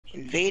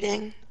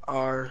invading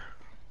our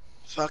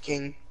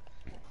fucking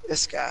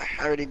this guy.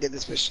 I already did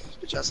this mission,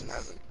 but Justin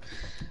hasn't.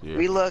 Yeah.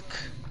 We look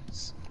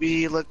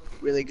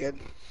really good,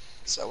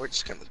 so we're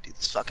just gonna do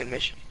this fucking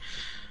mission.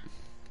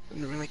 I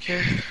don't really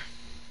care.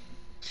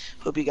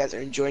 Hope you guys are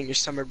enjoying your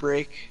summer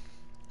break.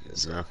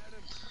 Yeah.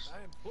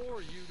 I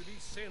implore you to be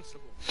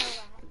sensible.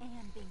 Oh, I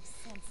am being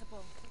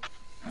sensible.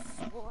 I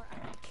swore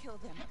I would kill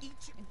them,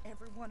 each and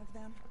every one of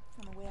them.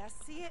 From the way I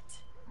see it,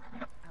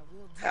 I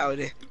will do.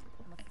 Howdy.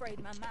 I'm afraid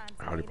my mind's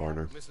Howdy, made up.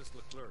 partner. Mrs.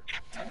 Leclerc,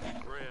 Teddy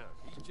Brown,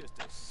 he's just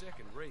a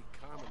second-rate,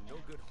 common,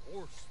 no-good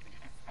horse thief.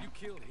 You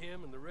killed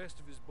him and the rest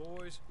of his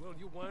boys, well,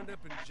 you'll wind up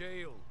in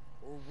jail,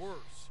 or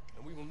worse.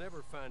 And we will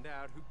never find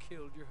out who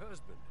killed your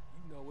husband.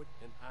 You know it,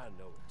 and I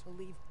know it.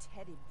 Believe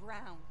Teddy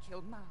Brown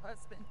killed my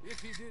husband.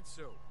 If he did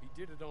so, he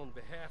did it on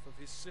behalf of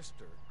his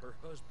sister, her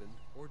husband,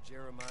 or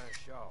Jeremiah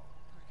Shaw.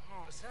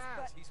 Perhaps,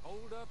 Besides, he's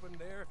holed up in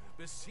there,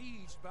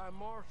 besieged by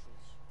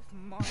marshals.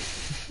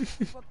 Marshal.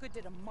 What good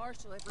did a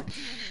marshal ever do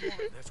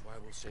anymore? That's why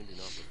we'll send in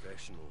our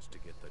professionals to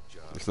get the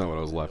job. That's not what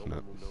I was laughing no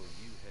at. one will know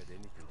you had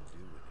anything to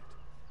do with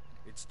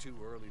it. It's too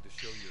early to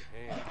show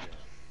your hand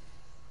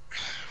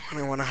now.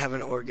 I want to have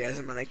an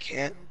orgasm and I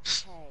can't.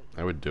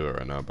 I would do it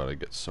right now, but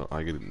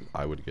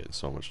I would get in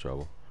so much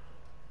trouble.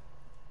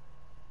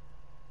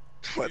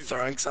 What,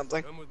 throwing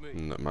something? Come with me.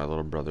 And my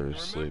little brother is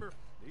And asleep. remember,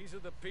 these are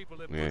the people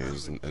that Yeah, put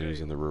he's you in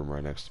jail. the room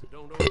right next to me.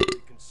 Don't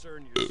overly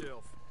concern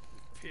yourself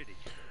with pity.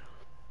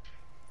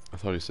 I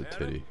thought he said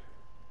Adam? titty.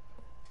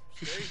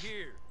 Stay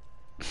here.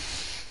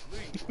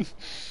 Please.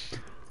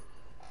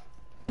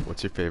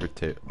 What's your favorite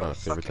type of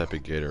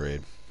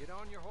Gatorade? Get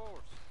on your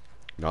horse.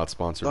 Not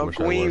sponsored. Oh, Wish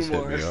I was. Hit me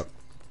Greenwood.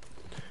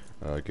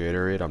 up.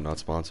 Gatorade. I'm not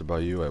sponsored by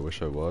you. I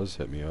wish I was.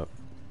 Hit me up.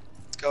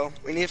 Let's go.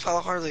 We need to follow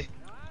Harley.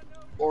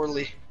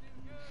 Orly.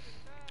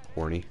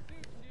 Horny.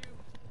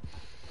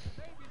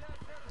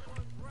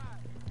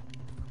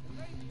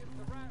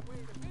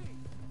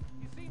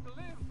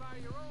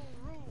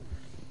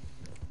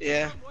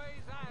 Yeah.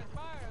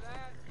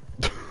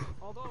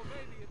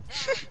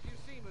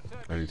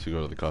 I need to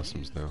go to the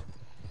customs now.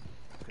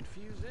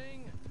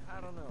 Confusing? I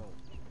don't know.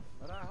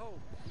 But I hope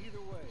either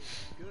way,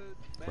 good,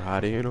 bad,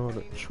 Riding on a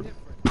plain, tree.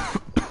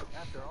 indifferent,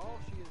 after all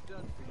she has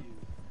done for you,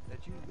 that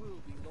you will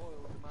be loyal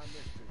to my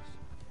mistress.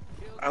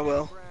 Kill I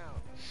will. Teddy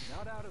Brown,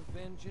 not out of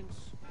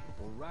vengeance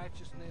or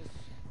righteousness,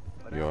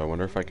 but Yo, out I of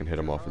wonder if I love can hit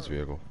him for off his her,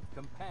 vehicle.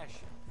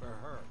 compassion for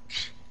her.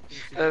 Since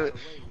he got away with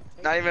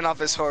Not taking even off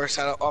his her horse,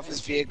 off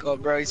his vehicle,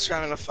 bro. He's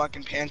driving a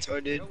fucking Panto,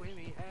 dude. Show him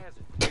he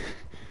has it.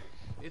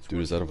 It's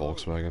Dude, is that a what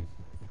you owe. Volkswagen?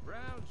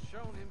 Brown's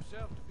shown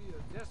himself to be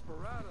a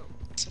desperado.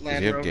 It's a Does Land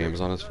he have Rover. games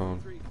on his phone?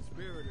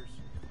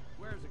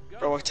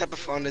 Bro, what type of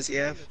phone does he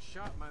have?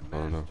 I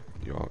don't know.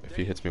 Yo, if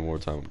he hits me one more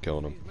time, I'm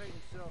killing him.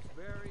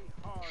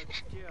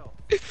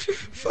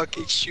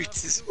 Fucking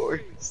shoots his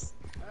horse.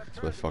 That's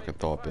what I fucking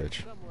thought,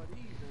 bitch.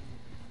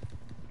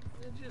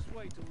 Just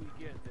wait till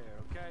we get there,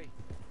 okay?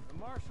 The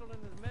marshal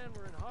and his men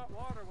were in hot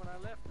water when I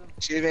left them.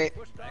 Excuse me.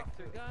 Pushed off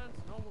their guns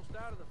and almost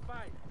out of the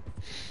fight.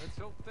 Let's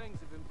hope things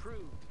have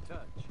improved a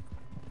touch.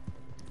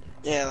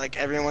 Yeah, like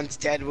everyone's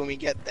dead when we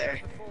get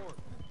there. The fort.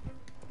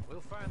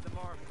 We'll find the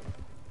marshal.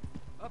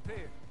 Up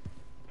here.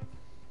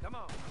 Come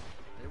on.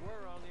 They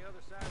were on the other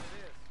side of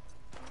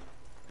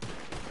this.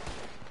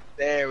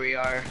 There we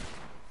are.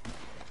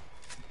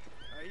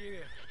 Are you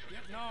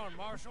getting on,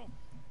 Marshal?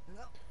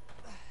 Well,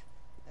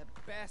 that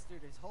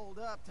bastard is holed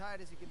up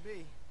tight as he can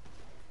be.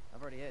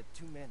 I've already had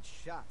 2 men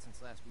shot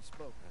since last we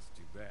spoke. That's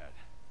too bad.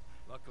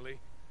 Luckily,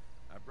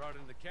 I brought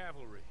in the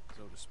cavalry,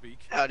 so to speak.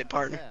 Howdy,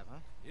 partner. Have, huh?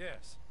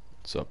 Yes,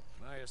 What's up?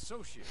 my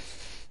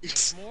associates.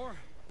 What's more,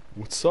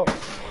 What's up? way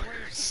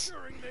of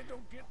ensuring they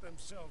don't get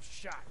themselves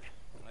shot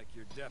like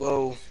your deputies.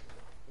 Whoa.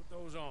 Put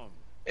those on.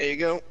 There you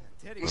go.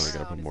 Teddy Oh, I gotta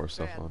Brown put is more a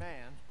stuff bad on.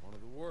 man, One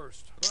of the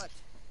worst. but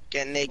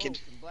Getting naked.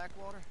 folk in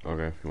Blackwater,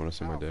 Okay, you wanna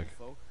see my powerful dick?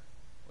 folk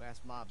who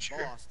asked my Sure.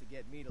 boss to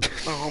get me to leave.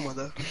 Oklahoma,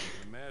 though.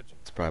 Imagine.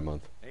 It's Pride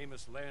Month.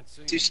 Amos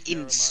Lansing, Dude's and eating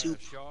Jeremiah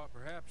soup. Shaw,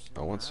 perhaps?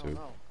 I want I don't soup.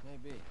 know,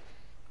 maybe.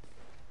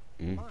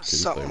 Titty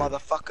Sup, flavor.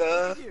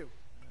 motherfucker? You.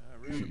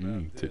 I read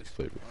about titty this.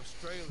 flavor.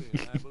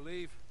 Australian, I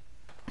believe.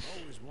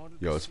 Always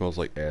wanted Yo, to it smells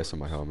see like ass in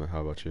my helmet.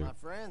 How about you? My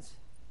friends,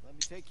 let me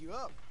take you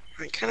up.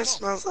 It kind of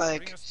smells Bring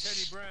like, us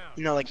Teddy Brown,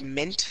 you know, like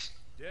mint.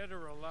 dead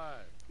or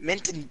alive.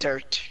 Mint and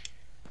dirt.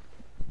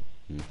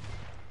 Hmm.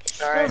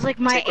 Alright, Smells like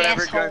my take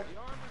whatever asshole. gun- The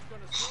armor's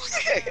gonna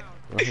slow you down.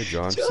 Oh, hey,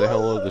 John. Say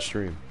hello to the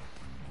stream.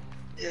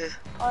 Yeah.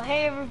 Oh,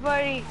 hey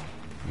everybody.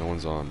 No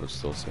one's on, but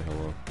still say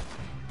hello.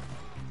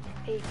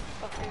 Hey, It's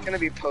fucking. gonna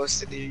be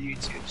posted to your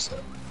YouTube,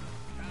 so.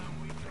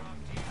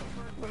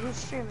 Who's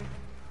streaming?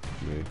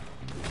 Me.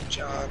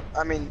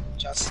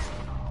 Justin.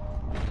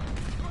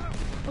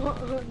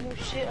 No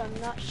shit,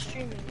 I'm not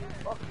streaming.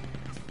 Fuck.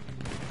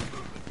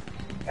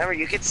 Remember,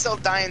 you can still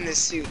die in this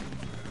suit.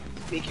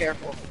 Be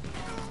careful.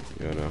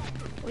 Yeah, no.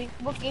 Wait,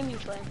 what game you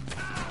playing?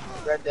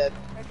 Red Dead.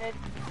 Red Dead?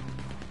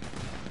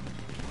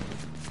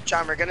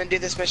 John, we're gonna do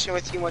this mission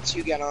with you once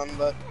you get on,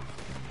 but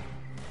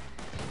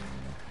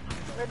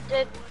Red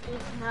Dead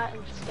is not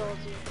installed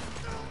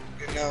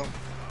yet. you know.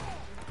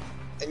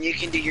 Then you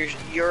can do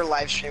your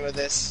live stream of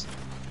this.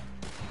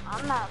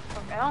 I'm not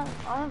fucking.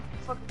 I don't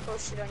fucking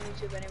post shit on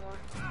YouTube anymore.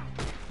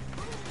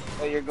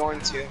 Oh, you're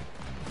going to.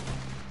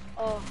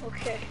 Oh,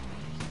 okay.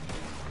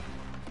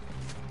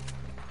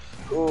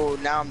 Ooh,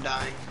 now I'm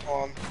dying.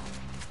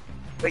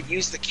 Wait,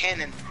 use the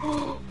cannon.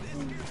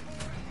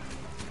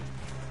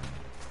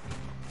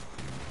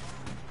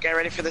 Get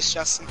ready for this,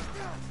 Justin.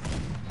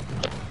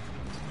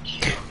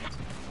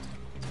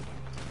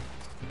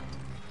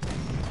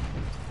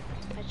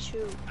 That's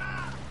true.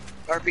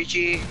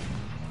 RPG.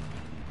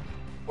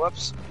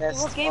 Whoops,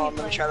 missed. What game you Let me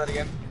playing? try that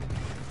again.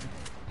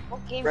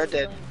 What game Red are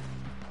you Dead.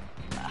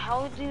 playing?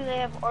 How do they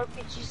have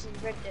RPGs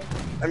in Red Dead?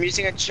 I'm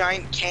using a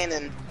giant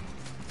cannon.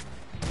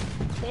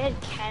 They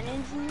had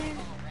cannons in there?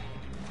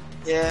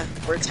 Yeah,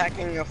 we're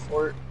attacking a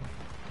fort.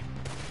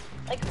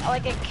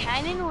 Like a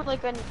cannon or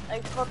like a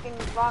fucking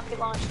rocket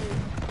launcher?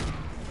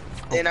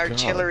 An God.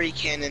 artillery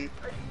cannon.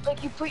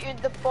 Like you put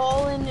the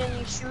ball in and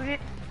you shoot it?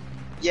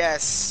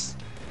 Yes.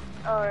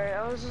 Alright,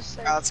 I was just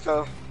saying. Let's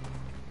go.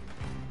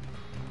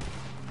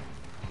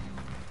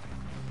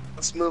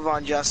 Let's move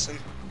on, Justin.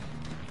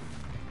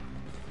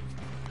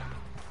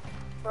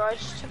 Bro, I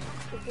just took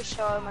the quickest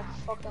shower of my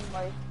fucking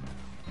life.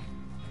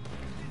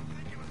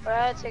 But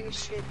I had to take a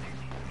shit.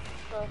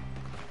 Bro.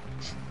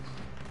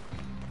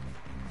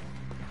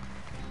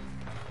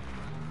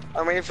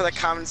 I'm waiting for the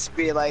comments to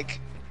be like,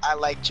 I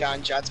like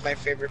John. John's my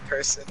favorite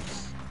person.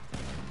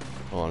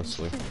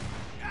 Honestly.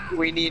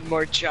 We need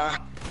more John.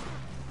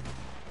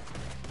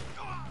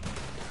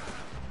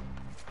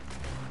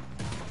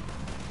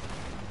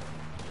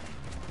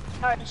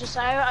 Alright, just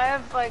I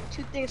have like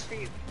 2 things for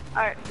you.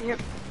 Alright, here.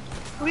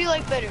 Who do you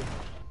like better?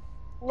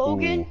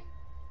 Logan? Ooh.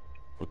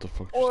 What the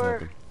fuck just Or-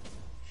 happened?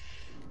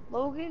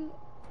 Logan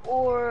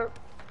or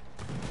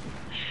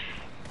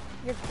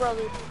your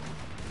brother?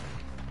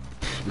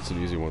 It's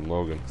an easy one,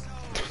 Logan.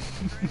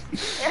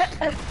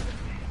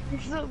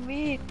 You're so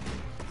mean.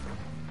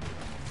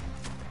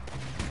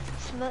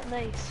 It's not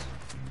nice.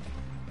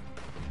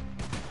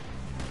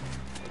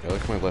 I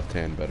like my left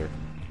hand better.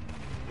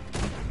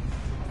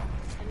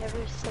 I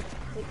never said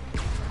click.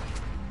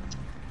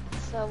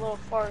 It's a little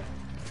far.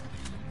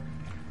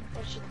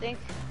 What you think?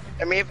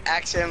 I may have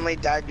accidentally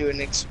died to an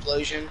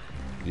explosion.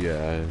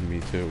 Yeah,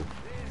 me too.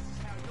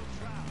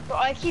 Bro,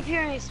 I keep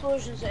hearing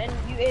explosions, and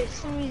as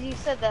soon as you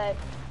said that,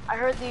 I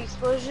heard the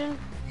explosion,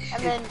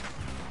 and then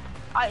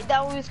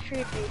that was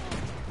creepy.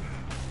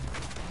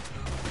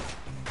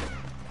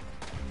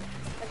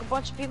 Like a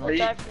bunch of people Are you-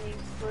 died from the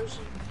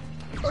explosion.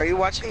 Are you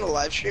watching the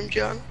live stream,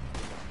 John?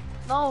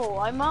 No,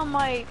 I'm on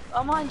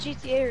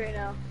GTA right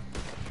now.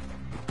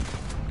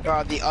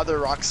 The other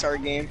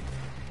Rockstar game.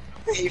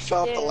 He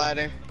fell off the Yeah.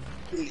 ladder.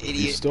 An He's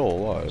idiot. still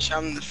alive. Shot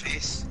him in the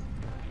face.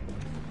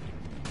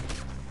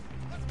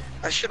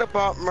 I should have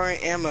bought more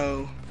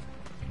ammo.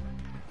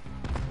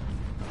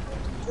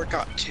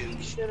 Forgot to.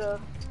 You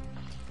should've.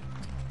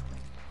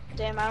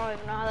 Damn, I don't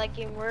even know how that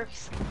game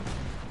works.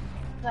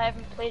 I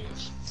haven't played it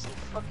since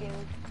fucking.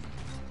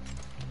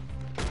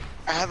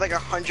 I had like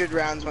 100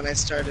 rounds when I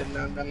started, and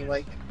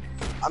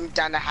I'm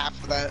down to half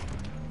of that.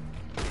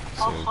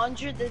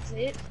 100, that's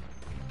it?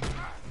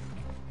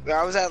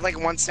 I was at like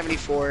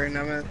 174, and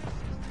I'm at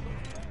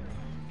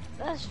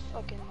That's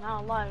fucking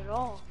not a lot at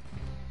all.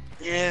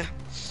 yeah.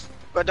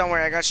 But don't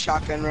worry, I got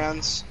shotgun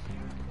rounds.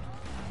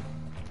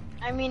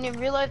 I mean, in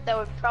real life, that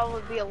would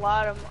probably be a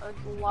lot.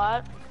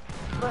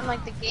 But in,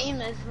 like, the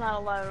game, it's not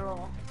a lot at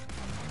all.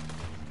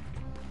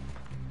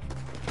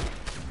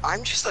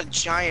 I'm just a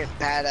giant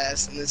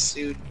badass in this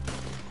suit.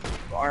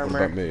 What Armor.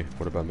 about me?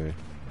 What about me?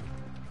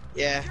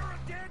 Yeah.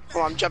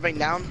 Oh, I'm jumping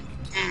down.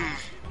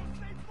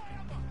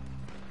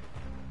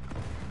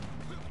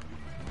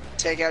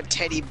 Take out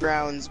Teddy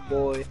Brown's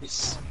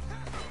boys.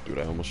 Dude,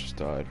 I almost just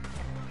died.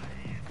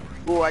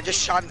 Ooh, I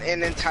just shot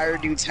an entire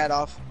dude's head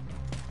off.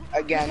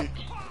 Again.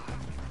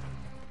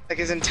 Like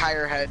his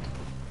entire head.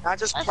 Not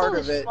just That's part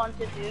always of it. fun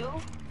to do.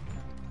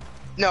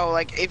 No,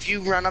 like if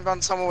you run up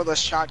on someone with a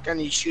shotgun,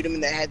 you shoot him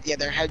in the head, the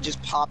other head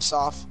just pops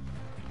off.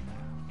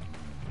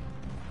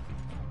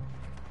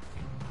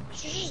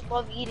 You just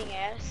love eating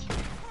ass.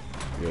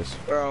 Yes.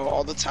 Bro,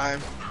 all the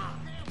time.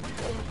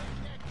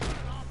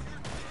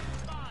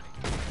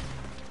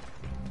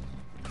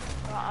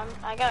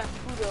 I got a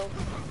Fudo.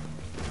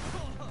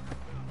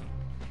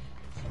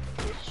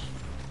 Bitch.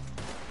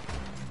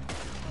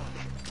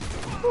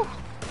 Whew.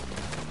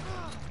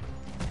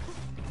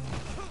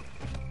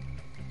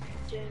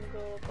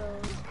 Jingle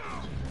bells.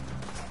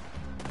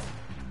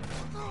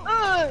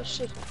 Oh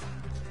shit.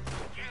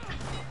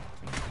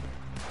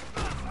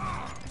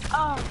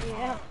 Oh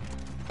yeah.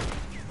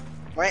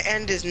 My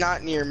end is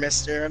not near,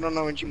 mister. I don't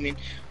know what you mean.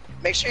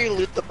 Make sure you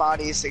loot the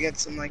bodies to get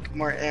some like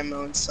more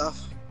ammo and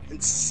stuff.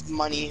 And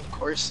money, of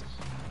course.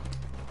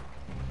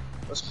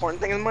 Most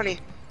important thing is money.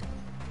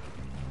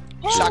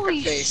 Shotgun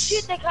Holy face.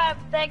 shit,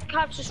 that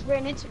cop just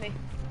ran into me.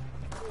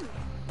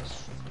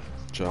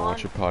 John,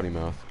 watch your potty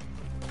mouth.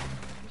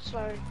 I'm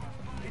sorry.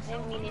 I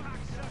didn't mean it.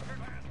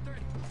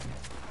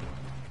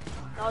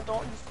 No,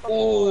 don't you fucking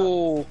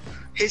Ooh,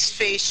 His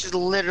face just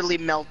literally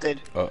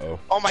melted. Uh-oh.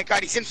 Oh my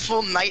god, he's in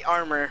full knight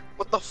armor.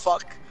 What the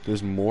fuck?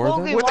 There's more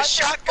Logan, than? With a watch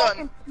your shotgun.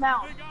 fucking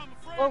mouth.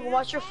 Logan,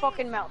 watch your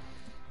fucking mouth.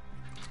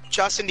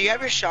 Justin, do you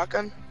have your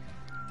shotgun?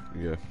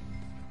 Yeah.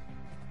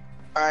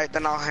 Alright,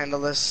 then I'll handle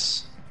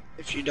this.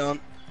 If you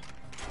don't.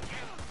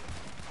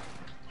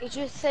 He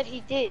just said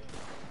he did.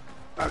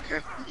 Okay.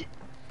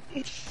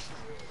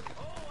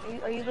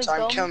 Are you like So I'm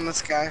dumb? killing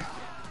this guy.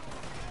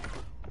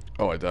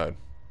 Oh, I died.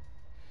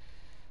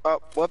 Oh,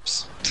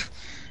 whoops.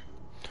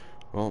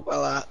 Well,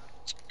 Well,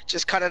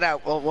 just cut it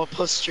out. We'll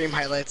post stream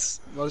highlights.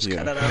 We'll just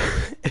cut it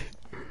out.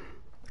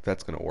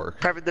 that's gonna work.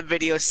 Private the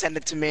video, send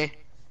it to me.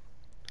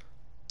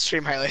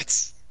 Stream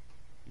highlights.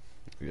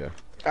 Yeah.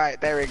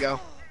 Alright, there we go.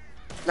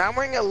 Now I'm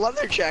wearing a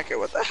leather jacket.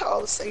 What the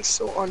hell? This thing's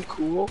so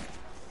uncool.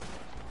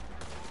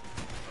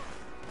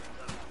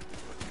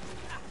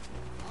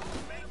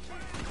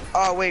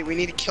 Oh wait, we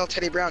need to kill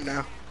Teddy Brown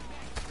now.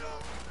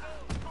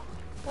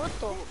 What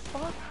the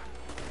fuck?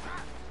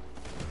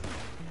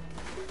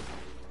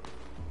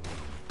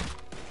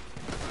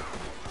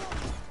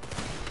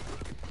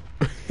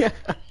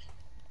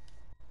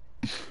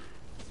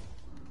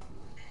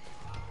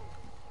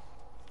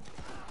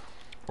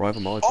 Or I have a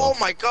Molotov. Oh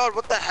my god,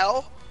 what the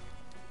hell?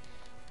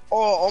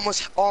 Oh,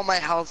 almost all my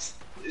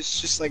health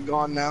is just like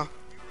gone now.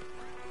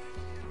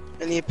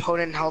 And the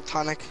opponent health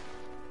tonic.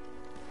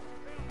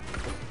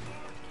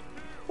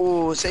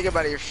 Ooh, say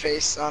goodbye to your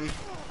face, son.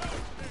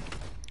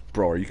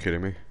 Bro, are you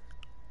kidding me?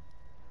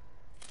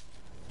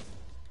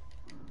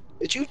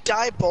 Did you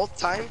die both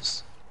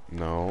times?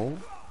 No.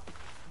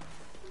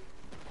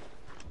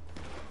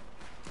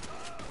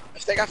 I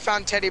think I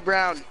found Teddy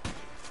Brown.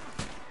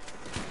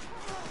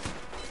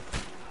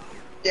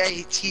 Yeah,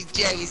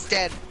 he's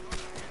dead.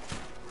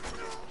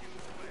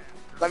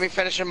 Let me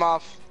finish him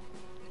off.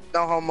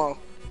 No homo.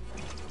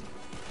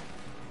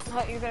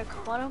 What, you're gonna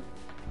call him?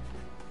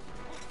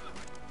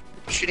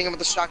 Shooting him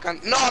with a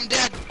shotgun. No, I'm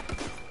dead.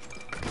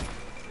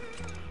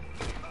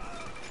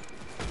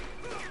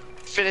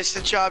 Finish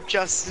the job,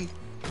 Justin.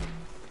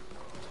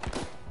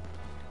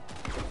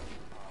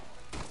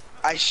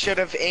 I should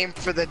have aimed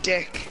for the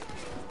dick.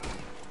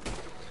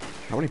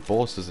 How many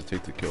bullets does it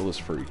take to kill this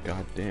furry?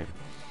 God damn.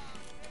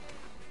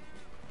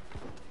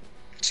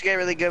 Just get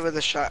really good with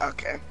a shot.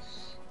 Okay.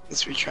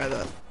 Let's retry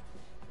that.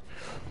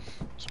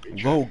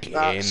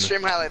 Logan.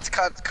 Stream highlights.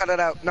 Cut it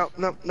out. No.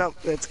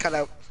 It's cut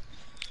out.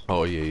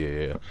 Oh,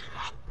 yeah.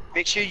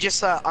 Make sure you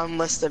just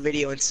unlist the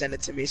video and send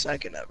it to me so I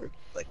can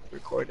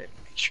record it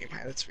and stream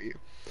highlights for you.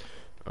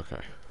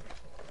 Okay.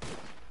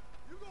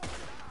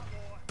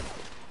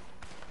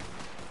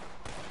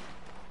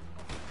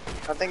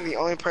 I think the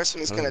only person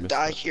who's gonna missed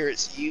die that. here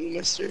is you,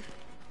 mister.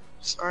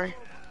 Sorry.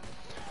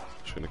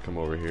 Just gonna come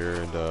over here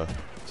and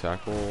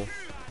tackle,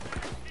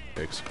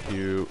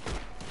 execute.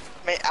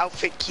 My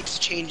outfit keeps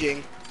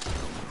changing.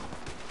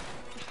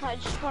 I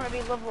just want to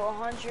be level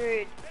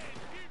 100.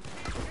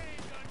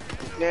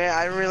 Yeah,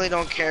 I really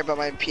don't care about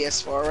my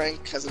PS4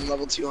 rank because I'm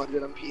level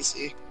 200 on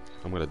PC.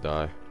 I'm gonna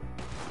die.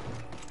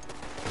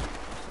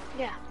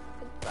 Yeah,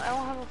 I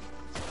don't have a.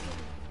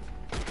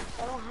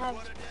 I don't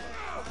have.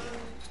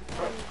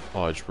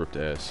 Oh, I just ripped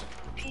ass.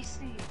 PC.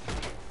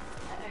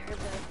 I heard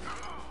that.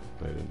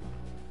 I didn't.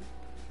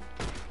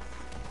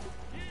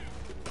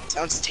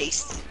 Sounds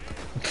tasty.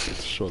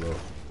 Shut up.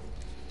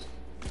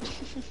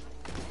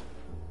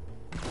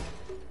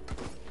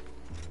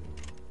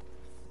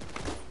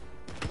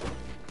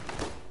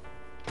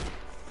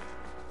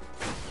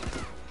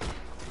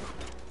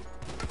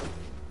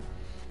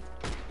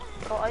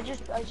 Oh, I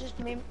just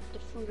made the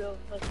food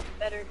like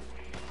better.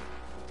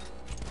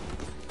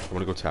 I'm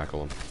gonna go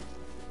tackle him.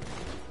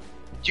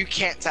 You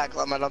can't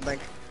tackle him, I don't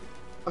think.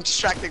 I'm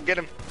distracted. Get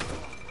him.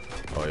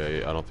 Oh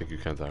yeah. I don't think you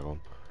can tackle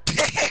him.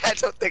 I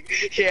don't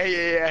think.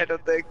 Yeah. I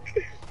don't think.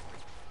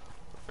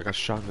 I got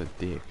shot in the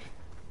dick.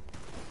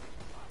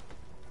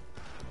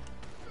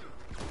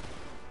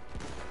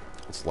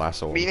 Let's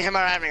lasso him. Me and him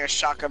are having a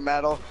shotgun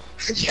battle.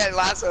 Yeah,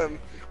 lasso him.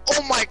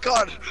 Oh my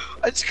god!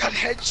 I just got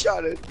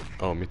headshotted.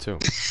 Oh, me too.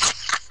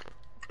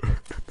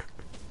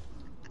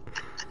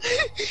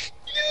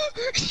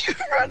 You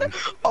run.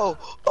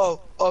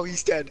 Oh,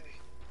 he's dead.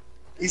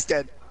 He's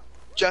dead.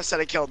 Just said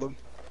I killed him.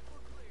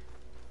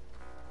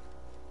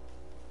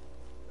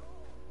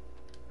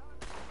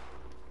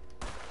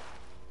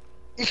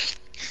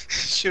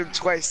 Shoot him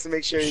twice to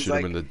make sure he's Shoot like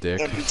him in the dick.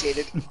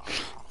 amputated.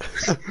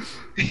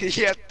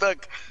 Yeah,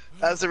 look.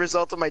 That's the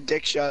result of my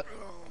dick shot.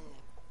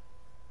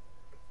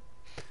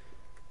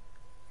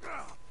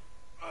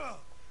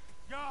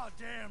 God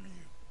damn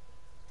you!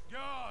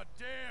 God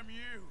damn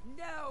you!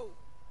 No!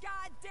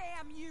 God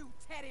damn you,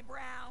 Teddy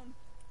Brown!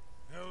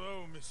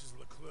 Hello, Mrs.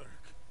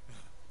 Leclerc.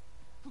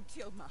 Who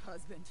killed my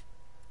husband?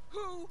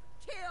 Who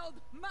killed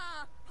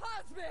my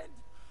husband?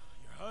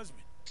 Your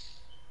husband?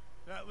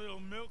 That little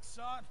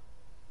milksot?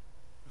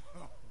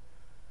 Oh.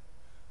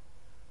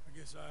 I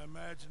guess I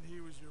imagined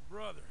he was your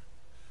brother.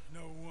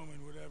 No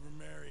woman would ever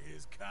marry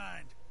his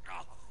kind.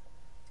 Oh.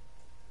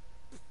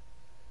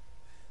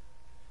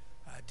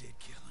 I did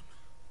kill him.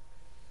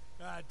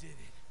 I did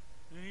it.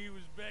 and he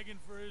was begging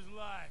for his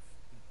life.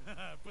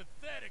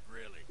 Pathetic,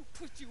 really. Who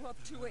put you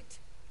up to it?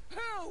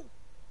 Who?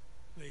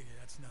 Lady,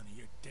 that's none of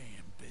your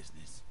damn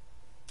business.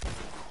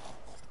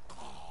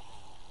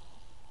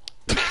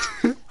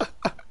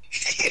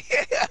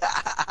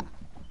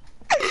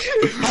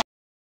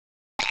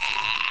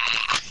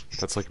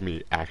 That's like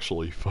me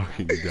actually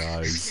fucking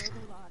guys. Killed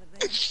a lot of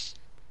them.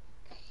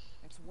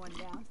 That's one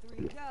down,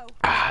 3 to go.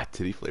 Ah,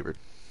 titty flavored.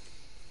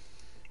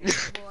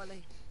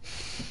 Morley,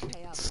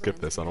 pay out Skip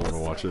friends this, I for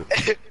don't want to watch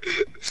it.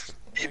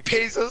 He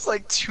pays us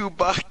like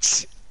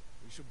 $2.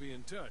 We shall be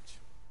in touch.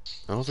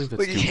 I don't think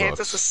that's But he hands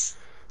 $2. us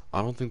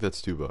I don't think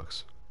that's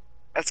 $2.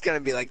 that's gonna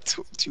be like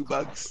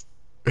 $2.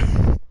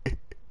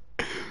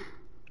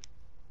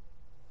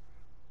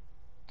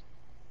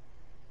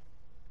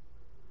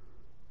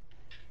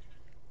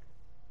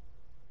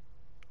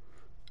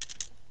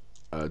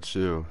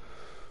 Two.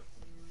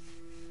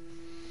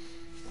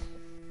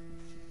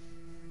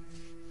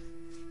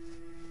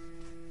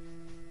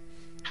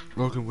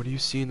 Logan, what do you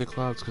see in the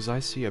clouds? Because I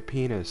see a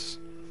penis.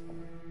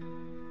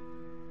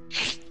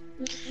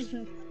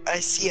 I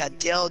see a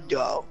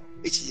dildo,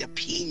 which is a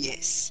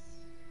penis.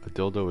 A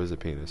dildo is a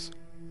penis.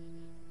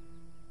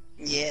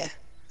 Yeah,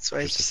 that's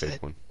what I Just just a fake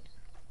said. one.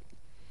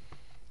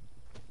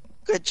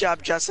 Good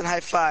job, Justin. High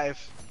five.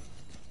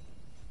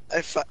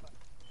 High five.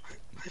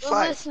 High We're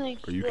five. listening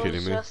Are you skills,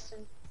 kidding me? Justin.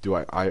 Do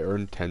I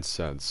earned 10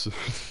 cents.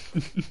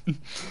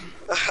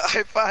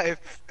 High five.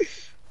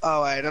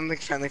 Oh, I don't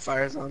think friendly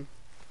fire is on.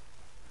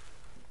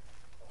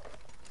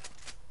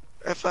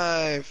 High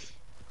five.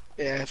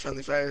 Yeah,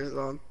 friendly fire is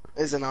on.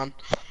 Isn't on.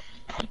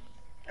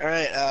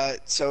 Alright,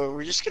 so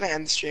we're just gonna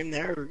end the stream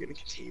there, or we're gonna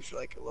continue for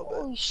like a little bit.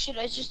 Holy shit,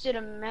 I just did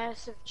a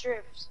massive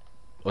drift.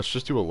 Let's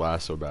just do a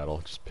lasso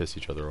battle. Just piss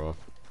each other off.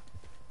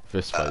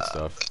 Fist fight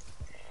stuff.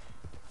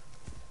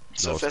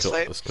 So let's fist kill,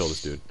 fight? let's kill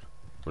this dude.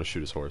 I'm gonna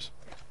shoot his horse.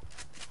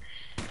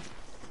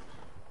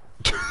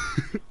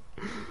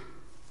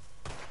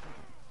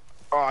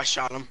 Oh, I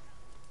shot him.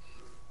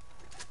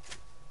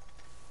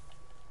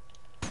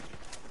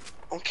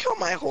 Don't kill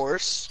my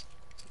horse.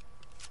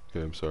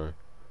 Okay, I'm sorry.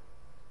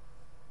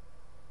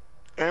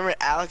 Remember,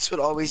 Alex would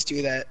always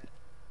do that.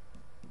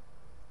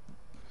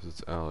 'Cause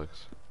it's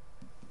Alex.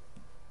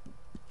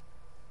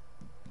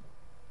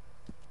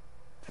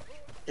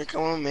 You're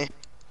coming with me.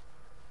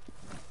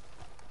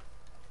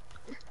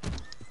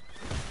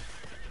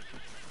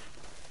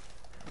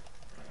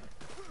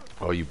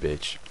 Oh, you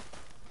bitch.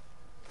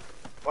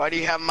 Why do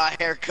you have my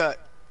haircut?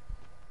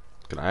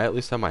 Can I at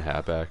least have my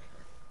hat back?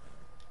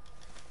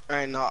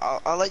 Alright, no,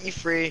 I'll let you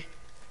free,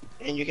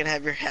 and you can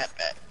have your hat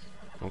back.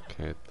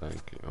 Okay, thank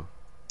you.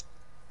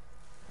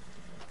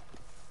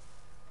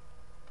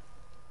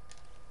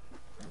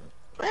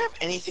 Do I have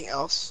anything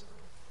else?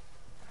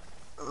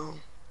 Oh,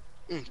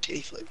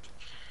 titty flip.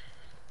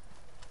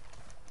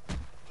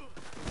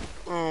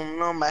 Oh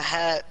no, my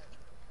hat.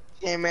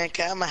 Hey man,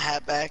 can I have my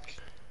hat back?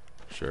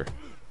 Sure.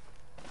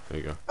 There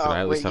you go. Can Oh I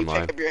at wait, least have you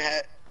mine? pick up your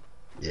hat.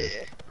 Yeah.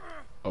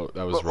 Oh,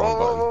 that was Oh, the wrong oh,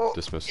 button. oh,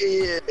 Dismiss.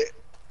 Yeah.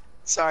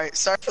 Sorry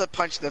for the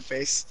punch in the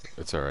face.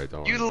 It's alright,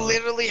 don't worry. You about it.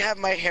 literally have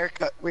my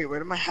haircut. Wait, where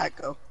did my hat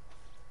go?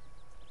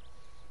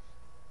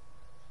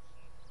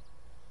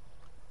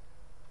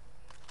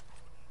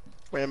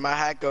 Where did my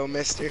hat go,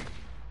 mister? I Too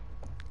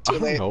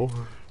don't late. know.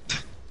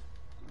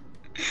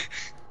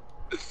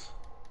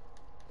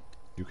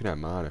 You can have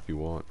mine if you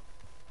want.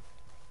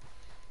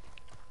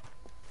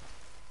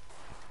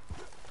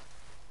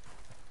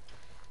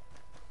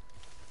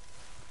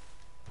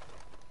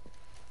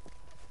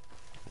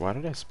 Why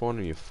did I spawn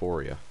in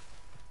Euphoria?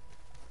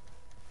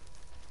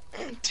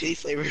 Titty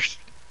flavors.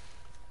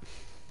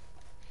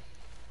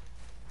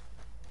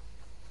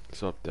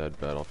 What's up, Dead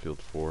Battlefield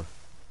 4?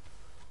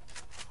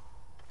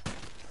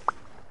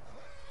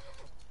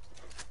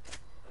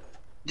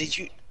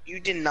 You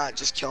did not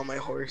just kill my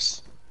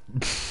horse.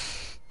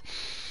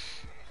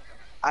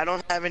 I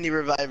don't have any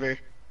reviver.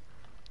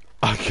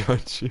 I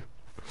got you.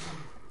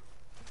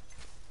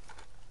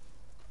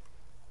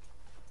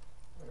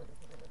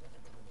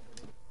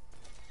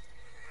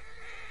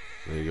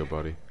 There you go,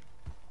 buddy.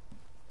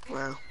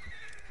 Wow.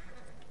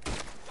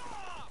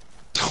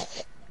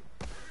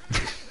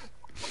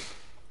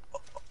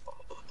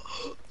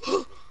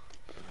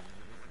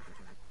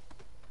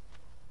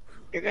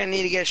 You're gonna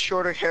need to get a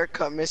shorter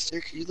haircut,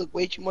 mister, 'cause you look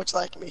way too much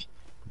like me.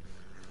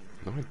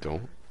 No, I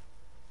don't.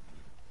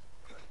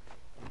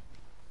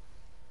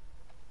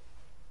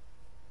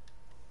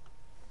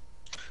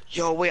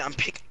 Yo, wait, I'm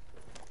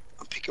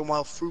picking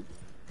wild fruit.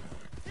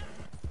 I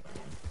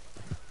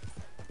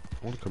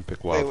want to come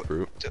pick wild Wait,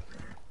 fruit.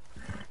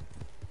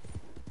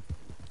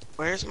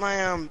 Where's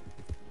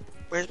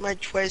my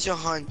treasure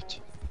hunt?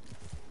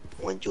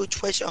 I want to do a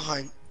treasure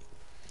hunt.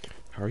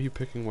 How are you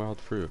picking wild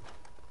fruit?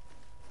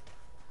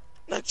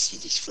 Look, see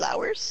these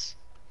flowers?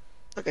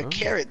 Look, a Oh.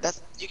 carrot.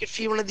 You could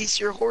feed one of these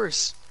to your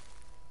horse.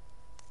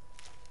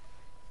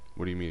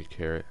 What do you mean a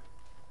carrot?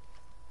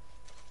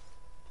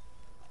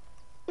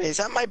 Wait, is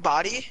that my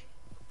body?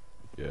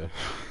 Yeah.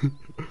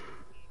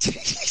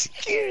 He's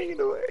carrying it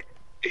away.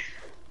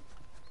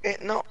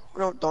 No,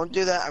 no, don't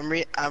do that.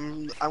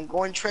 I'm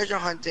going treasure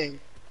hunting.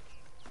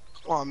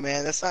 Come on,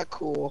 man, that's not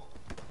cool.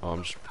 Oh,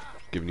 I'm just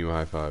giving you a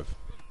high five.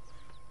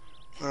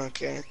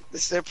 Okay,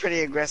 this is a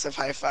pretty aggressive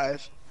high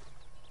five.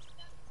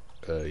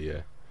 Yeah.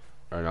 Alright,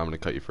 now I'm gonna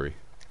cut you free.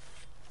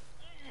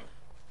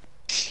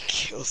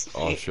 Kills me.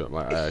 Oh shit,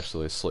 I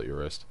actually slit your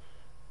wrist.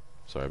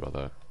 Sorry about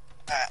that.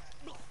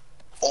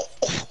 Oh.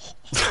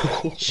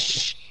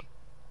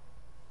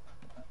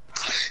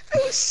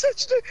 That was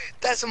such a.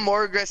 That's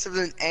more aggressive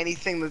than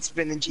anything that's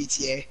been in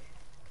GTA.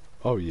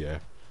 Oh yeah.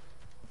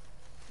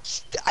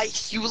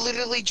 You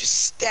literally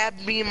just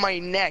stabbed me in my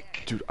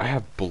neck. Dude, I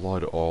have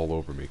blood all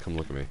over me. Come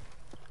look at me.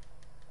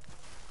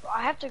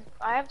 I have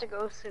to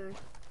go soon.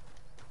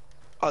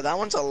 Oh, that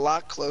one's a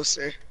lot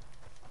closer.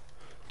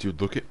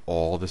 Dude, look at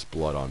all this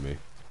blood on me.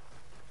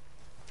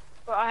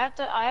 But I have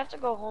to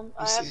go home.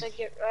 I have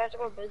to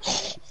go to bed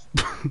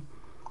soon.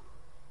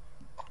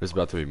 There's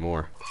about to be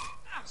more.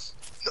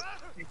 No,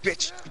 you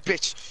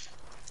bitch.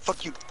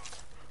 Fuck you.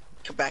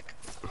 Come back.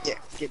 Yeah,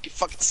 get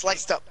fucking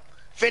sliced up.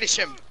 Finish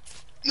him.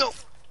 No,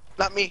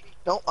 not me.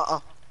 No,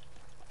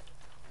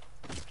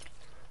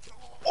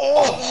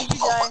 When did you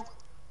die?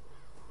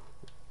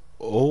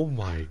 Oh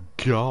my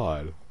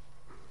god.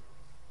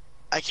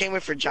 I can't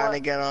wait for John to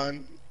get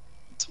on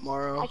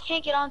tomorrow. I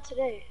can't get on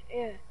today.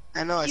 Yeah.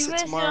 I know, I You said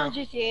guys tomorrow. get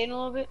on GTA in a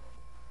little bit?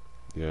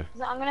 Yeah.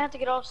 'Cause I'm gonna have to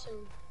get off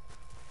soon.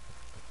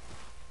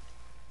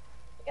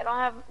 I don't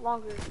have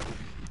longer.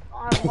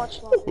 I don't have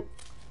much longer.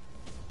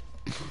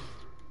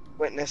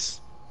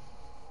 Witness.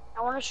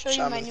 I want to show Shot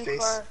you in my the new face.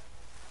 car.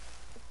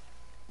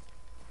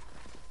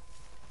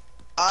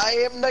 I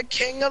am the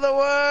king of the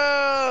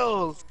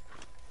world!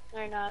 No,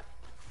 you're not.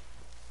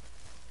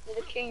 You're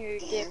the king. You're a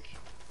dick.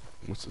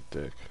 What's a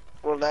dick?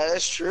 Well, that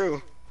is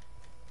true.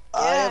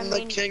 I Yeah, am I the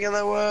mean- king of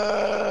the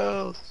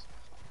world.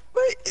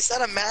 Wait, is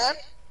that a man?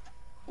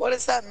 What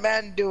is that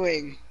man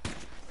doing?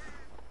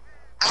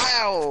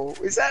 Ow!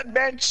 Is that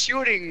man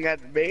shooting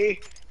at me?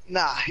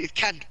 Nah, it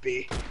can't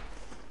be.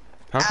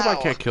 How come I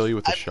Ow. can't kill you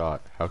with a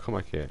shot? How come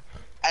I can't?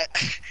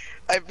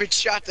 I've been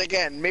shot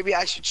again. Maybe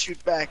I should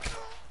shoot back.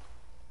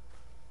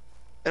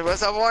 It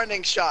was a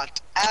warning shot.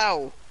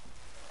 Ow!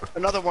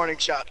 Another warning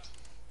shot.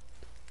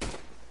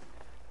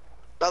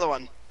 Another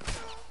one.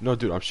 No,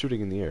 dude, I'm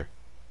shooting in the air.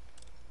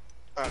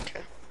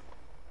 Okay.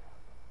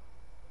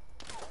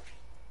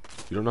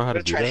 You don't know how I'm to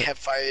gonna do try to that? hip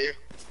fire you.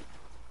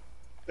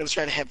 I'm gonna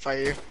try to hip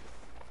fire you.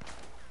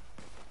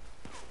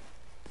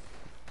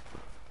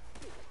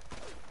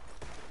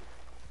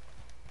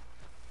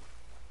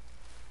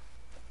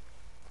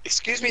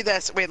 Excuse me,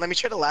 wait, let me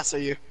try to lasso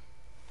you.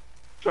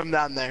 From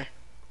down there.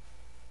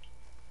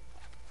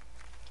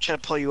 Try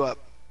to pull you up.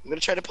 I'm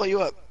gonna try to pull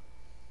you up.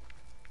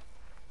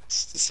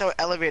 This is how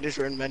elevators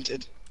were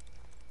invented.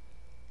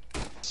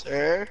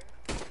 Sir?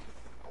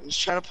 I'm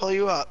just trying to pull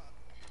you up.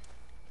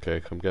 Okay,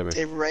 come get me.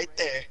 Stay right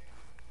there.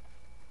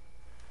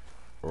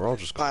 Or I'll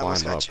just Oh, I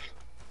almost climb got up. you.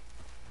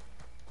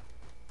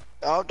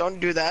 Oh, don't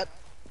do that.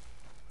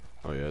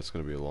 Oh yeah, it's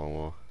gonna be a long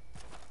walk.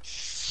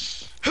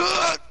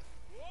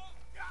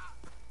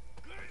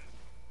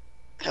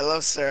 Hello,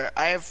 sir.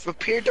 I have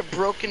appeared to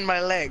broken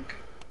my leg.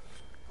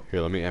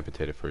 Here, let me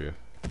amputate it for you.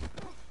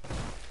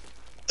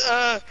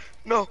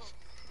 No.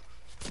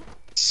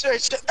 Sir,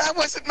 that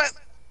wasn't my...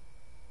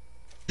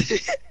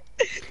 That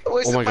Oh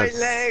wasn't my god,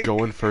 leg.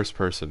 go in first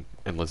person,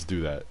 and let's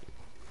do that.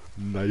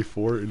 Knife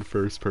war in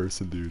first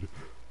person, dude.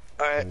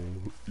 Alright,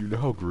 Oh, you know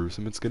how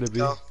gruesome it's gonna be?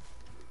 go.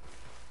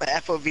 My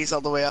FOV's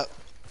all the way up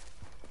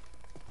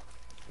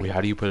Wait,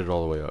 how do you put it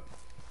all the way up?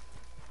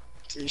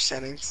 to your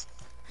settings.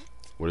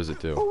 What does it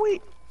do? Oh,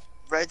 wait.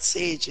 Red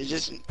Sage, it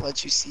just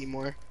lets you see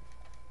more.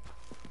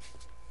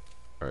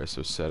 Alright,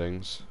 so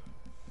settings.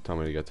 Tell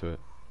me to get to it.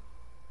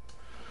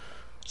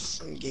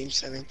 Some game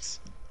settings.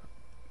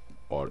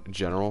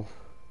 General.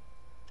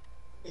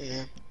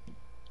 Yeah.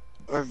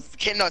 Or,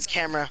 no, it's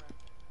camera.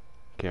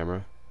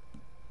 Camera.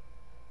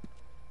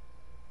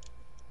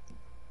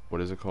 What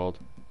is it called?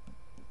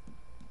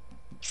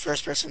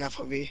 First person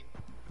FOV.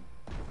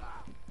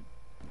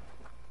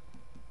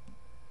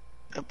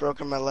 I've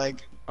broken my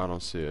leg. I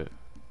don't see it.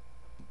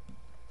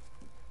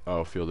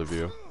 Oh, field of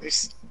view.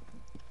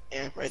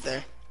 Yeah, right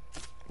there.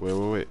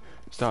 Wait.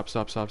 Stop.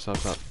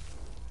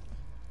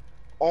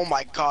 Oh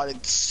my god,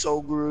 it's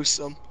so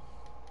gruesome.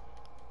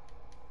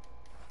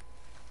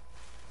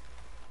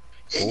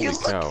 Yeah, you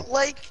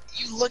Holy cow.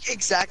 you look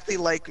exactly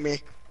like me.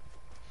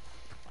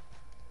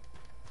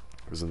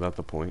 Isn't that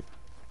the point?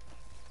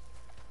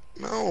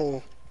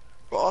 No.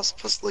 We're all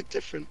supposed to look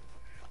different.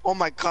 Oh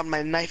my god,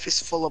 my knife is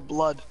full of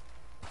blood.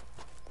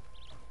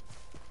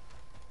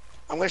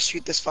 I'm gonna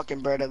shoot this fucking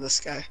bird out of the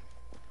sky.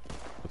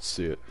 Let's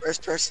see it.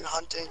 First person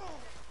hunting.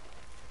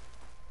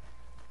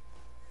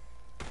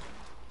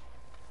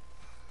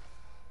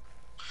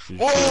 Did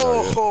you shoot it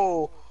out yet?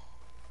 Whoa!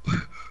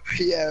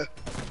 Yeah.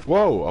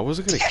 Whoa, I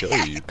wasn't gonna kill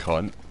you, you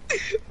cunt.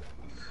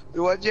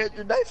 Why'd you have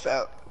your knife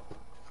out?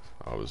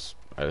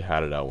 I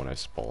had it out when I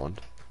spawned.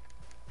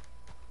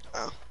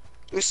 Oh.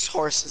 Whose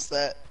horse is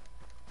that?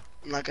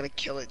 I'm not gonna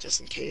kill it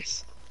just in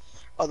case.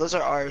 Oh, those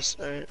are ours.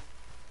 Alright.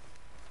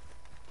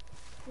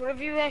 What if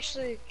you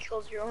actually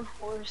killed your own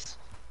horse?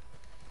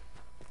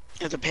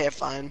 You have to pay a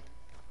fine.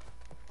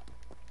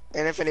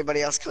 And if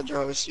anybody else killed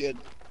your horse, you'd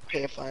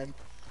pay a fine.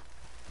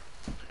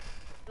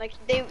 Like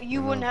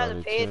you wouldn't have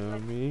to pay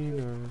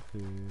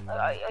it. But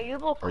are you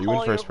able to Are you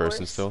call in your first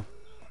person horse? still?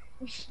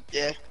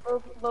 Yeah.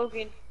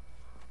 Logan.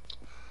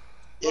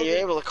 Yeah, you're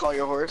able to call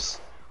your horse.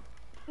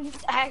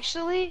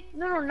 Actually,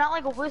 no, not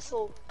like a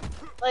whistle.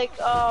 Like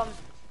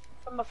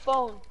from a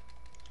phone.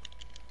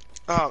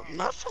 Oh,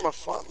 not from a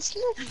phone.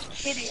 I'm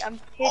kidding.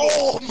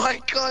 Oh my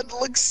god, that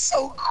looks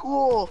so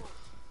cool.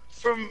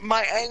 From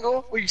my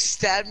angle where you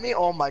stabbed me,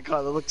 oh my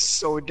god, that looks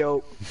so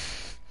dope.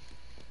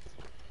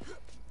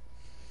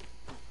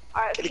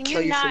 Alright, Gonna can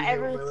kill you you not from here,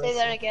 ever Willis. say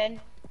that again?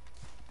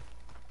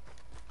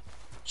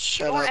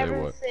 Shut Don't up. Say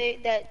ever what? say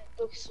that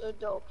looks so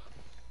dope.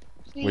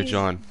 Wait, Please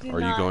John, do are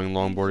you not going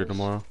longboarding use-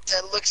 tomorrow?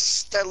 That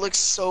looks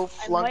so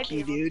I might be flunky,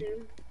 able dude.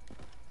 to.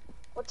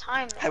 What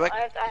time? How Though?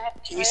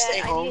 about- Can you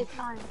stay I home? need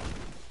time.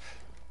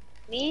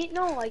 Me?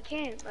 No, I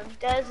can't. My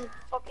dad's a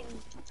fucking.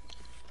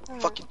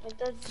 Fucking my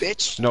dad's- No,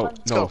 bitch. no,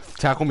 Let's go.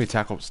 tackle me,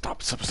 tackle.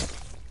 Stop, stop, stop.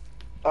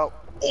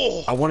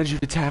 Oh. I wanted you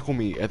to tackle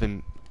me and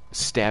then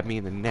stab me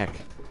in the neck.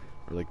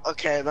 Or like,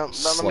 Okay, then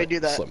let me do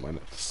that.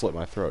 Slit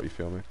my throat, you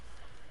feel me?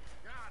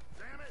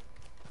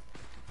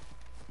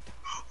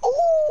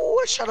 Oh,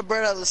 I shot a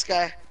bird out of the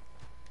sky.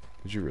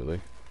 Did you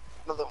really?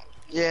 Another one.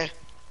 Yeah.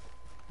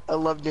 I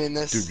love doing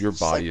this. Dude, your It's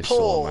body like is still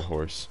on pull. my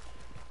horse.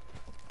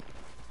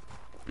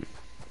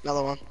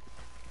 Another one.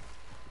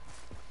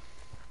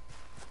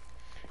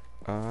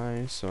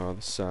 I saw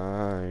the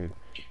sign.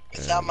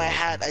 Without my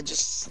hat, I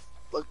just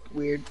look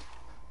weird.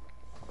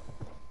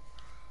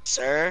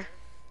 Sir?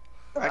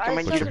 I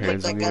recommend Put you your put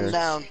hands that in the gun air.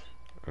 down.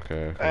 Okay,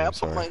 okay, Alright, I'll I'm put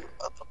sorry.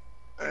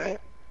 my... Alright.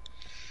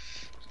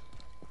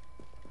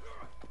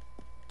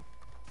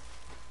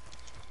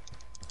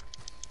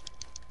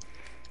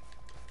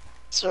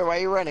 Sir, why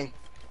are you running?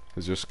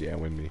 Cause you're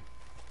scamming me.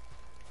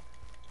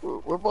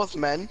 We're both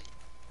men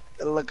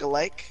that look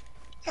alike.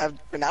 Have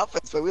different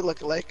outfits, but we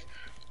look alike.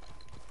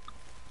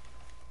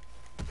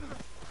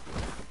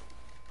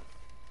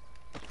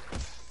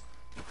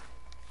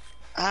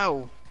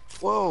 Ow.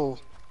 Whoa. What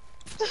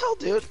the hell,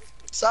 dude?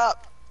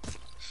 Stop.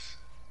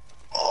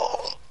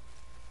 Oh.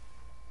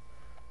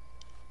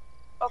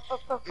 I'm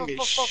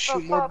gonna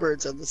shoot more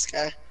birds out of the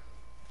sky.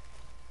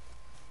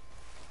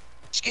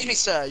 Excuse me,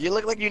 sir. You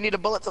look like you need a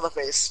bullet to the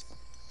face.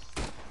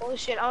 Holy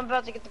shit! I'm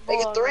about to get the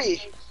Make ball. it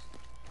 3.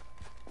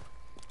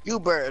 You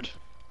bird.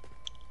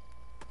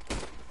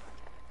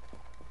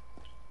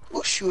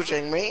 Who's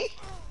shooting me?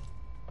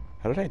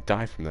 How did I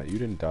die from that? You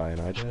didn't die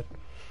and I did?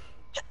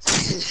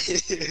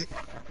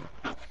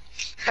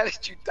 How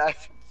did you die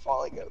from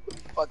falling out of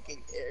the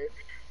fucking air?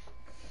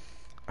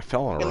 I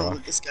fell on I'm a gonna rock.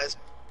 loot this guy's.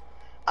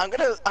 I'm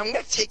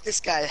gonna take this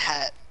guy's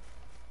hat.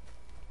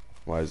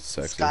 Why is it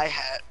sexy? Sky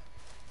hat.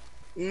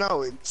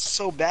 No, it's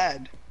so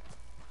bad.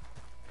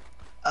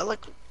 I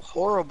look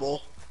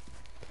horrible.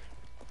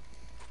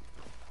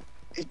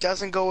 It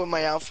doesn't go with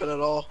my outfit at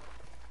all.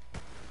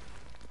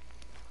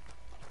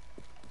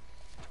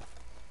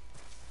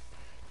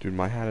 Dude,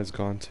 my hat is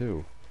gone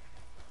too.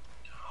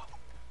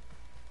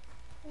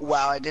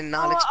 Wow, I did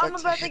not expect I'm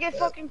about to hit get that.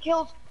 fucking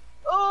killed.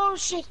 Oh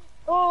shit!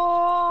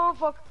 Oh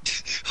fuck!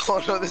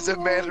 Oh no, there's a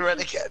man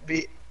running at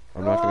me.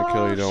 I'm not gonna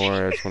kill you, don't Oh,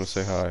 worry, I just wanna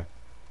say hi.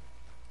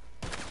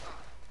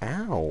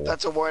 Ow.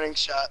 That's a warning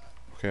shot.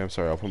 Okay, I'm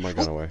sorry, I'll put my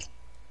gun away.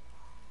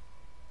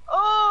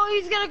 Oh,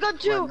 he's got a gun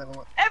too. Come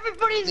on,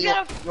 Everybody's You-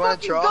 got a you wanna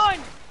fucking draw? gun.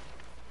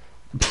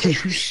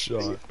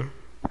 Shot.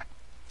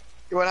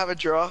 You wanna have a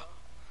draw?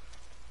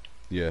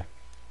 Yeah.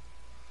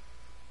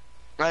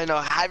 I know.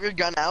 Have your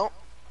gun out.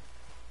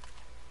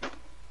 All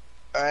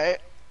right.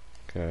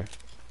 Okay.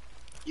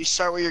 You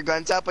start with your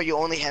guns out, but you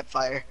only hit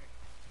fire.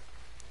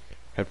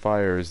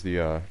 Headfire is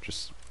the,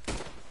 just...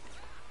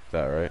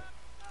 that, right?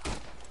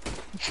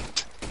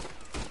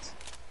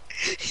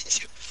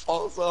 He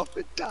falls off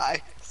and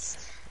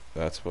dies.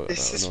 That's what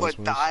This is noise what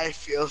was? die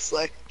feels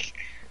like.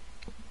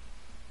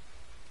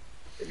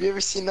 Have you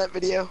ever seen that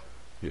video?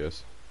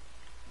 Yes.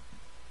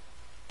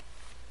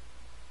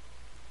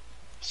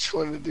 Just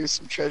wanted to do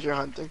some treasure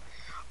hunting.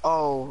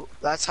 Oh,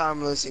 that's how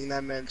I'm losing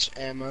that much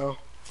ammo.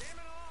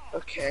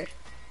 Okay.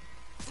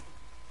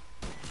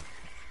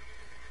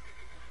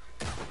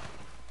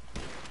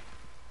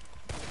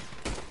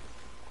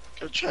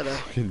 Go try to.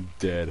 Fucking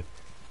dead.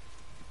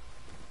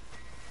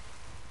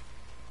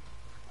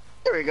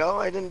 There we go.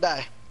 I didn't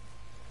die.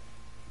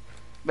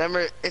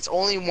 Remember, it's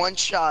only one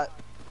shot.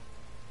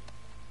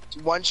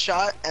 One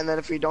shot, and then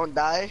if we don't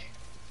die,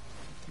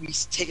 we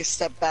take a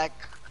step back.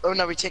 Oh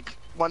no, we take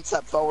one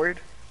step forward.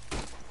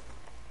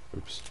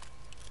 Oops.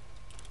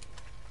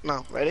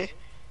 No, ready?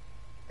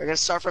 We're gonna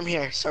start from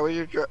here. Start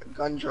with your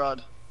gun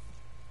drawn.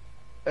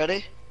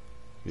 Ready?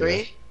 Yeah.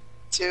 3,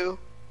 2,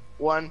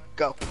 1,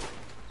 go.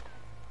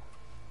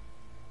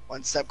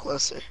 One step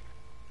closer.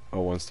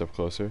 Oh, one step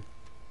closer.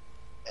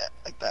 Yeah,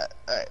 like that.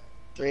 Alright.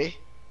 3,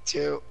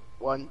 2,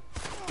 1.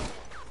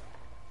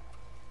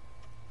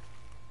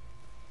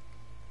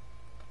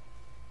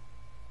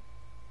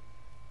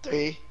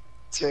 3,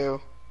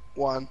 2,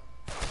 1.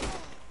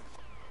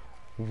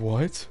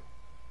 What?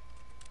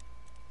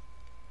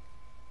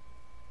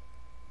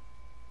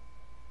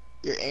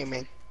 You're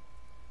aiming.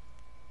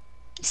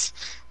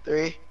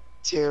 3,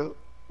 2,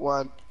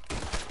 1.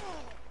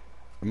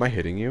 Am I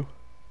hitting you?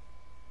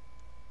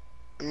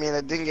 I mean, I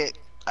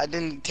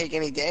didn't take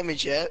any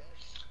damage yet.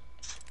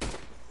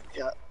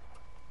 Yeah.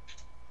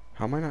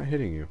 How am I not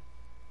hitting you?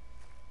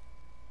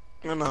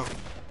 I don't know.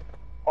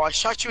 Oh, I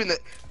shot you in the.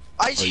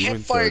 I just Are you hip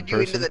in fired third you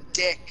into person? the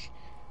dick.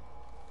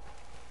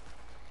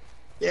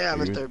 Yeah, I'm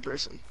Are in you in- third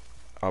person.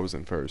 I was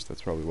in first.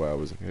 That's probably why I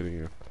wasn't hitting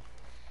you.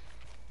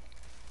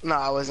 No,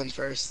 I was in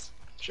first.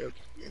 Joking.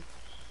 Yeah.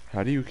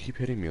 How do you keep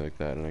hitting me like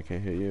that and I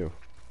can't hit you?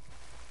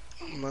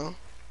 I don't know.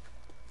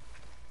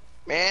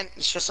 Man,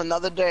 it's just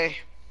another day.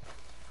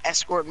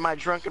 Escorting my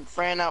drunken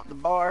friend out the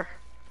bar.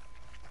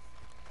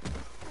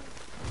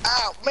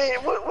 Ow, man,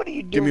 what are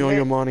you doing, Give me all man?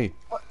 your money.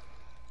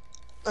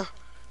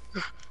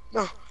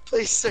 No,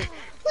 please, sir,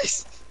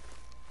 please.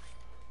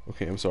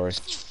 Okay, I'm sorry.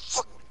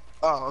 Fuck.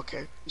 Oh,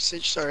 okay. You said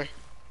you're sorry.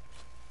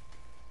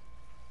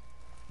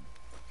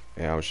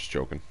 Yeah, I was just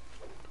joking.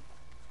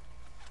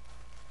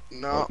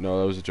 No. Oh, no,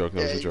 that was a joke.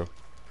 That was Yeah, a joke.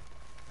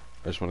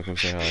 I just want to come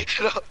say hi.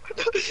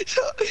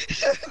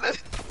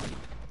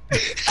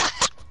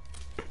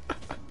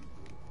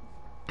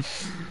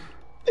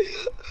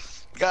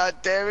 God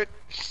damn it.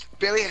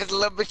 Billy had a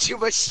little bit too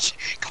much.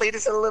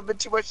 Cletus had a little bit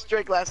too much to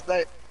drink last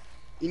night.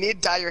 You need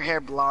to dye your hair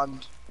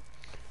blonde.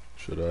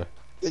 Should I?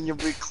 Then you'll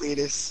be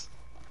Cletus.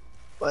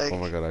 Like, Oh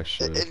my god, I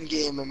should. in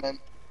game, man.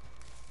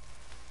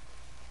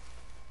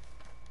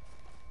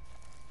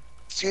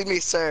 Excuse me,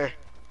 sir.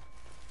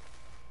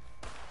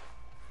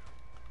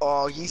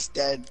 Oh, he's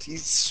dead.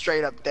 He's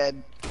straight up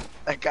dead.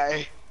 That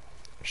guy.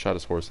 I shot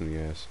his horse in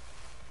the ass.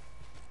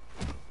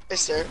 Hey,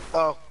 sir.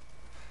 Oh.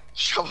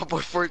 Shot my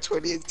boy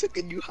 420 and took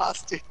a new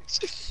hostage.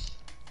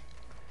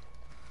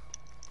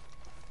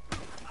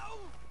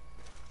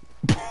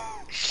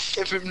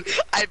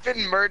 I've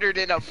been murdered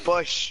in a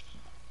bush.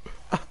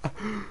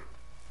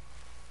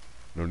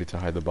 No need to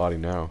hide the body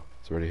now.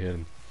 It's already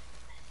hidden.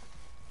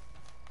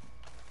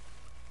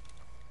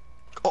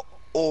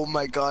 Oh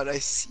my god, I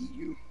see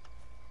you.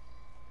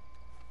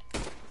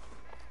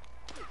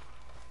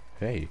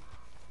 Hey.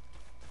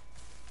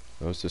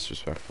 That was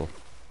disrespectful.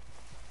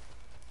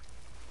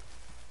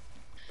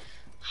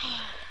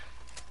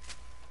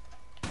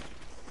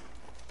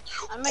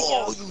 I'm making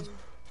Oh, you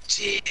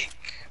dick.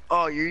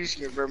 Oh, you're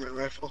using your vermin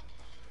rifle.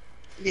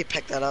 You need to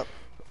pick that up.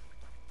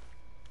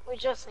 Wait,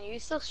 Justin, are you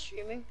still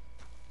streaming?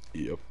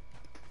 Yep.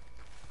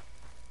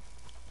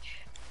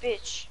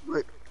 Bitch.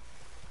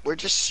 We're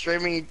just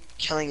streaming,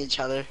 killing each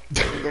other in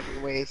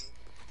different ways.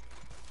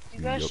 You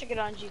guys Yep. should get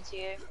on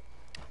GTA.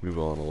 We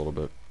will in a little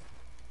bit.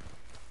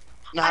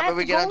 No, I how have about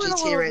we to get on go in a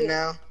GTA little right bit.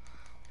 now?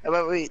 How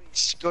about we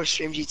just go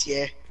stream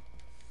GTA?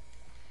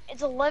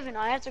 It's 11.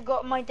 I have to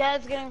go. My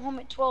dad's getting home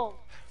at 12.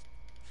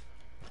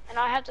 And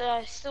I have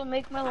to still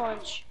make my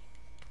lunch.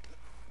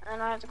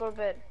 And I have to go to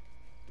bed.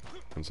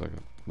 1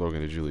 second.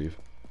 Logan, did you leave?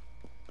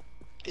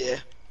 Yeah.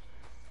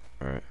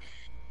 Alright.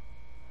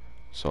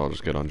 So I'll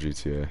just get on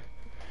GTA.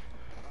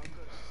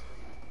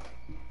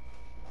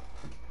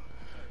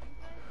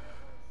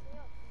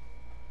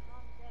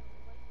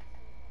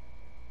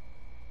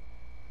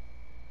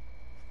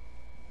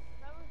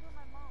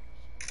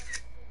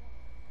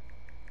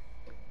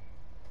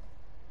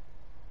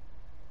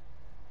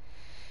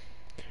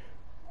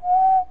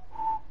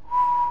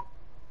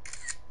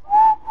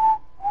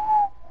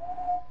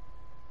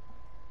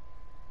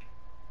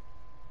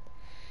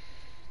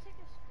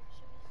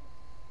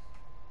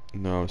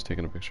 No, I was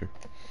taking a picture.